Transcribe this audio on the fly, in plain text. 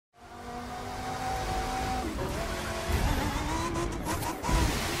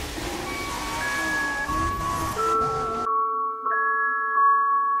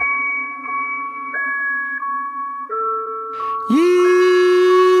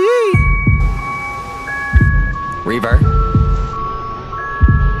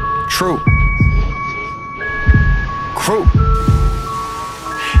Crew.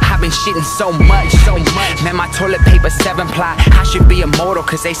 I've been shitting so much, man, my toilet paper 7-ply. I should be immortal,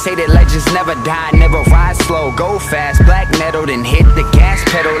 cause they say that legends never die. Never ride slow, go fast, black metal, then hit the gas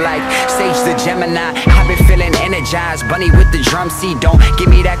pedal like Sage the Gemini. I've been feeling energized, bunny with the drum seat. Don't give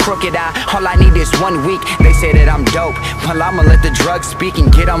me that crooked eye, all I need is 1 week. They say that I'm dope, well I'ma let the drugs speak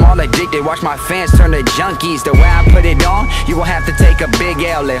and get them all addicted. Watch my fans turn to junkies. The way I put it on, you gon' have to take a big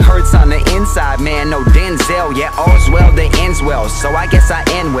L. It hurts on the inside, man, no Denzel. Yeah, all's well that ends well, so I guess I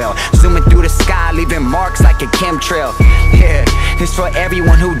end well. Zooming through the sky, leaving marks like a chemtrail. Yeah, it's for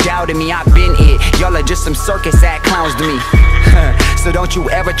everyone who doubted me. I've been it, y'all are just some circus act clowns to me. So don't you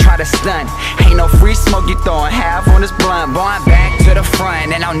ever try to stunt. Ain't no free smoke, you throwing half on this blunt. Boy, I'm back to the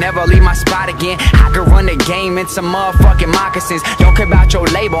front and I'll never leave my spot again. I could run the game in some motherfucking moccasins. Don't care about your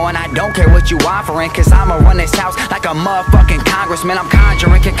label and I don't care what you offering, cause I'ma run this house like a motherfucking congressman. I'm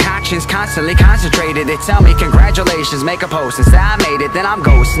conjuring concoctions, constantly concentrated. They tell me congratulations, make a post and say I made it, then I'm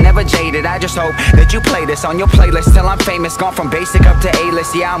ghost. Never jaded, I just hope that you play this on your playlist till I'm famous. Gone from basic up to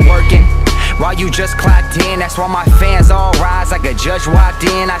A-list, yeah I'm working while you just clocked in. That's why my fans all rise like a judge walked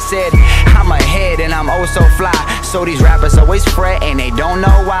in. I said I'm ahead and I'm oh so fly. So these rappers always fret and they don't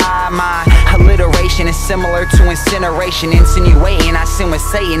know why. My alliteration is similar to incineration, insinuating I sin with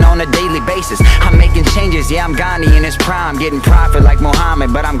Satan on a daily basis. I'm making changes, yeah I'm Gandhi in his prime, getting profit like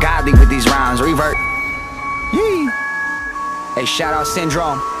Muhammad, but I'm godly with these rhymes. Revert. Yee. Hey, shout out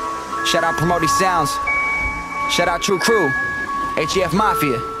Syndrome, shout out Promoting Sounds, shout out True Crew, HEF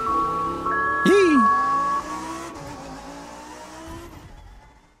Mafia. Yee.